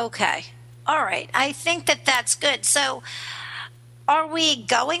 Okay, all right. I think that's good. So, are we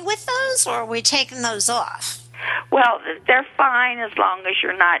going with those, or are we taking those off? Well, they're fine as long as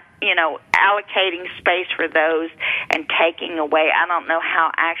you're not, allocating space for those and taking away. I don't know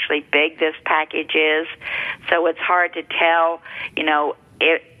how actually big this package is, so it's hard to tell,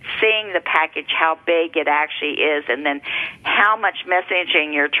 seeing the package, how big it actually is, and then how much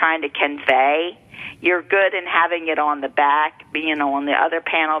messaging you're trying to convey. you're good in having it on the back, on the other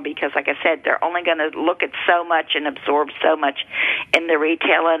panel, because, like I said, they're only going to look at so much and absorb so much in the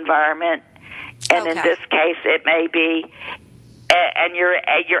retail environment. And in this case, it may be, and you're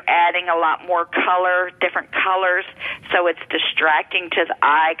adding a lot more color, different colors, so it's distracting to the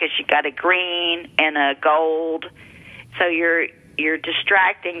eye because you got a green and a gold. So you're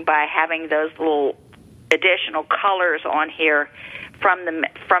distracting by having those little additional colors on here from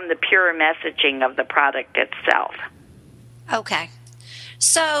the pure messaging of the product itself. Okay.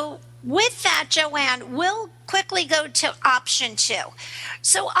 So with that, Joanne, we'll quickly go to option 2.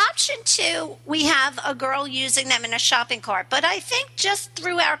 So option 2, we have a girl using them in a shopping cart, but I think just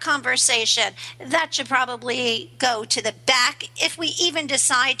through our conversation, that should probably go to the back if we even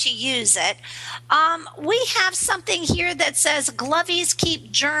decide to use it. We have something here that says Glovies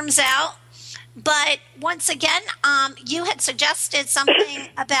keep germs out. But once again, you had suggested something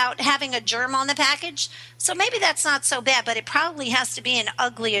about having a germ on the package. So maybe that's not so bad, but it probably has to be an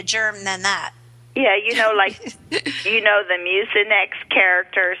uglier germ than that. Yeah, like, the Mucinex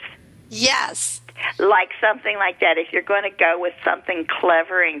characters. Yes. Like something like that. If you're going to go with something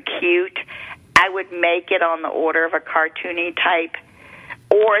clever and cute, I would make it on the order of a cartoony type.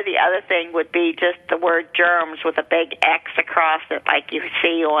 Or the other thing would be just the word germs with a big X across it, like you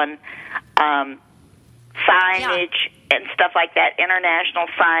see on signage and stuff like that, international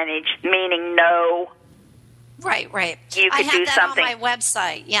signage, meaning no. Right. You could I have do that something on my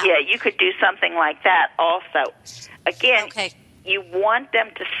website. Yeah, you could do something like that also. Again, you want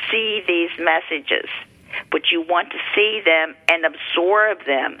them to see these messages, but you want to see them and absorb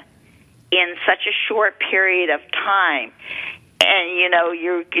them in such a short period of time. And,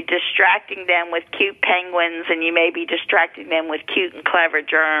 you're distracting them with cute penguins, and you may be distracting them with cute and clever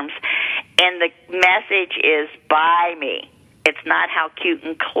germs. And the message is, buy me. It's not how cute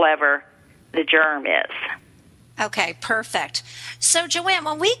and clever the germ is. Okay, perfect. So, Joanne,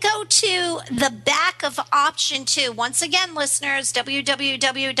 when we go to the back of option 2, once again, listeners,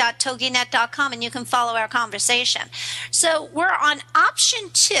 www.toginet.com, and you can follow our conversation. So we're on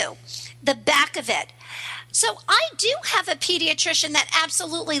option 2, the back of it. So I do have a pediatrician that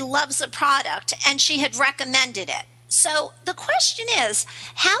absolutely loves the product, and she had recommended it. So the question is,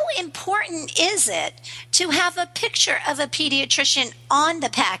 how important is it to have a picture of a pediatrician on the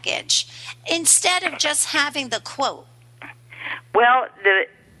package instead of just having the quote? Well,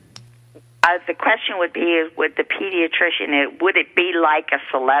 the question would be, would the pediatrician, would it be like a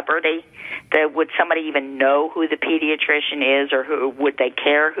celebrity? Would somebody even know who the pediatrician is, or would they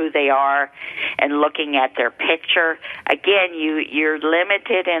care who they are? And looking at their picture, again, you're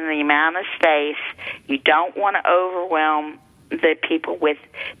limited in the amount of space. You don't want to overwhelm the people with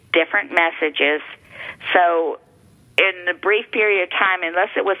different messages. So in the brief period of time,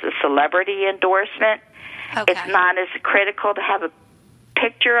 unless it was a celebrity endorsement, it's not as critical to have a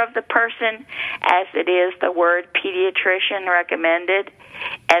picture of the person as it is the word pediatrician recommended,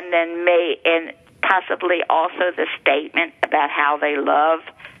 and then and possibly also the statement about how they love,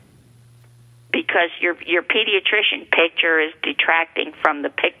 because your pediatrician picture is detracting from the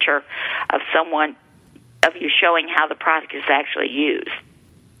picture of you showing how the product is actually used.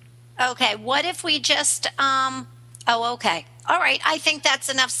 Okay, what if we just okay. All right, I think that's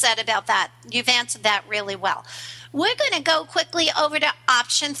enough said about that. You've answered that really well. We're going to go quickly over to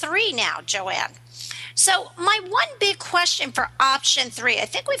option 3 now, Joanne. So my one big question for option 3, I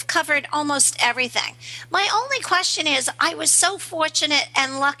think we've covered almost everything. My only question is, I was so fortunate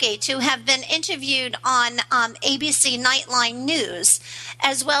and lucky to have been interviewed on ABC Nightline News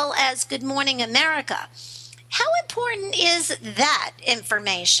as well as Good Morning America. How important is that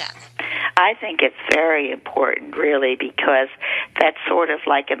information? I think it's very important, really, because that's sort of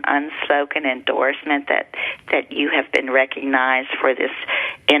like an unspoken endorsement that you have been recognized for this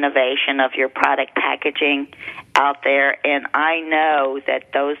innovation of your product packaging out there. And I know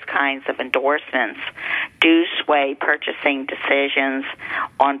that those kinds of endorsements do sway purchasing decisions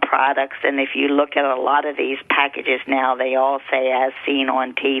on products. And if you look at a lot of these packages now, they all say "as seen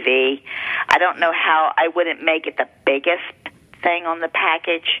on TV." I don't know how I wouldn't make it the biggest thing on the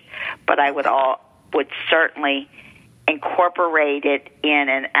package, but I would certainly incorporate it in,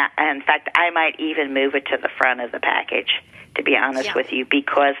 and in fact, I might even move it to the front of the package, to be honest with you,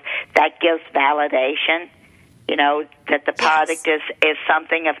 because that gives validation, that the product is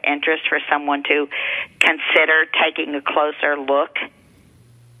something of interest for someone to consider taking a closer look.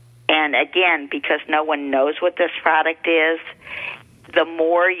 And again, because no one knows what this product is, the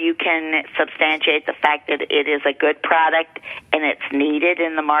more you can substantiate the fact that it is a good product and it's needed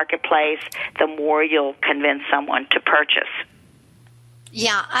in the marketplace, the more you'll convince someone to purchase.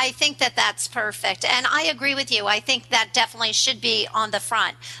 Yeah, I think that that's perfect. And I agree with you. I think that definitely should be on the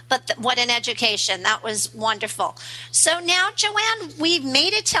front. But what an education. That was wonderful. So now, Joanne, we've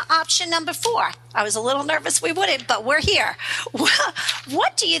made it to option number 4. I was a little nervous we wouldn't, but we're here.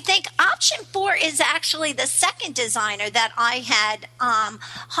 What do you think? Option 4 is actually the second designer that I had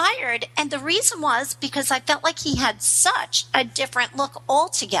hired. And the reason was because I felt like he had such a different look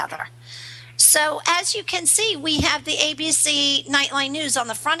altogether. So as you can see, we have the ABC Nightline News on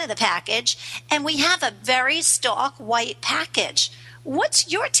the front of the package, and we have a very stark white package.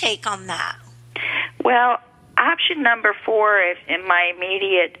 What's your take on that? Well, option number 4, in my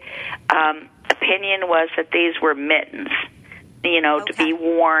immediate opinion, was that these were mittens, to be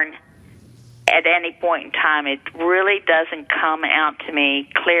worn at any point in time. It really doesn't come out to me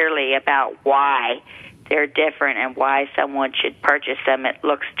clearly about why they're different and why someone should purchase them. It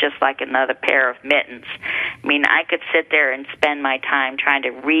looks just like another pair of mittens. I mean, I could sit there and spend my time trying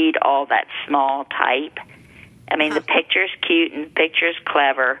to read all that small type. I mean, the picture's cute and the picture's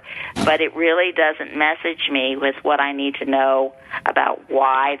clever, but it really doesn't message me with what I need to know about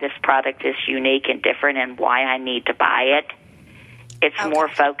why this product is unique and different and why I need to buy it. It's more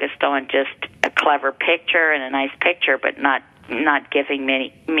focused on just a clever picture and a nice picture, but not giving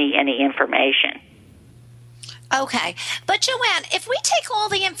me any information. Okay. But, Joanne, if we take all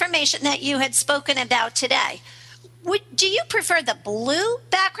the information that you had spoken about today, do you prefer the blue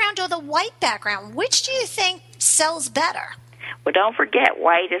background or the white background? Which do you think sells better? Well, don't forget,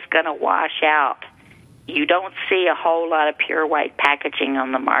 white is going to wash out. You don't see a whole lot of pure white packaging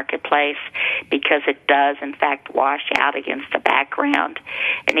on the marketplace because it does, in fact, wash out against the background.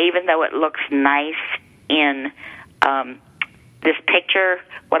 And even though it looks nice in this picture,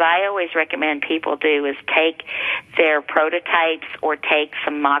 what I always recommend people do is take their prototypes or take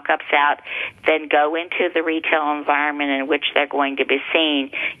some mock-ups out, then go into the retail environment in which they're going to be seen.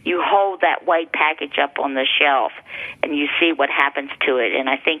 You hold that white package up on the shelf, and you see what happens to it. And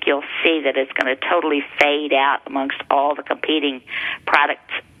I think you'll see that it's going to totally fade out amongst all the competing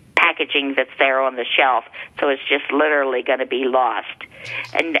products packaging that's there on the shelf, so it's just literally going to be lost.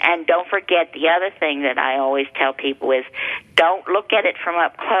 And don't forget, the other thing that I always tell people is don't look at it from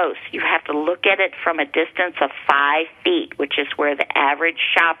up close. You have to look at it from a distance of 5 feet, which is where the average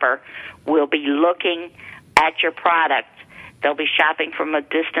shopper will be looking at your product. They'll be shopping from a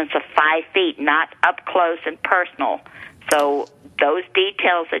distance of 5 feet, not up close and personal. So those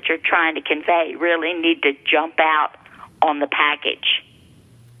details that you're trying to convey really need to jump out on the package.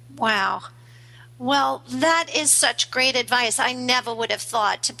 Wow. Well, that is such great advice. I never would have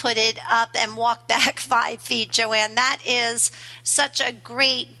thought to put it up and walk back 5 feet, Joanne. That is such a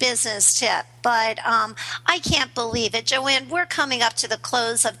great business tip. But I can't believe it. Joanne, we're coming up to the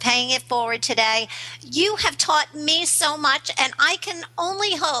close of Paying It Forward today. You have taught me so much, and I can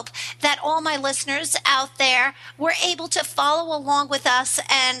only hope that all my listeners out there were able to follow along with us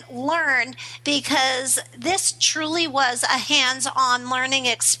and learn, because this truly was a hands-on learning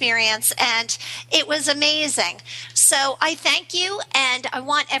experience, and it was amazing. So I thank you, and I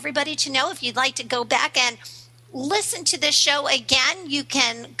want everybody to know, if you'd like to go back and listen to this show again, you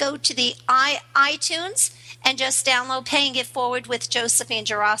can go to the iTunes and just download Paying It Forward with Josephine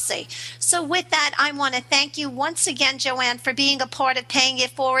Girassi. So with that, I want to thank you once again, Joanne, for being a part of Paying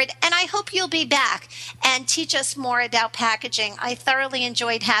It Forward, and I hope you'll be back and teach us more about packaging. I thoroughly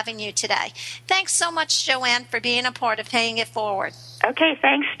enjoyed having you today. Thanks so much, Joanne, for being a part of Paying It Forward. Okay,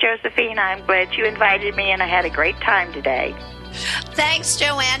 thanks, Josephine. I'm glad you invited me, and I had a great time today. Thanks,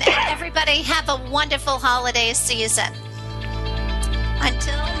 Joanne. And everybody have a wonderful holiday season.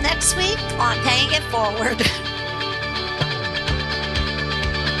 Until next week on Paying It Forward.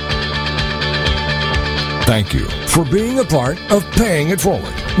 Thank you for being a part of Paying It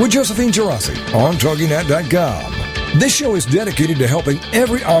Forward with Josephine Girassi on TogiNet.com. This show is dedicated to helping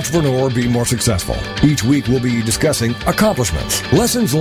every entrepreneur be more successful. Each week we'll be discussing accomplishments, lessons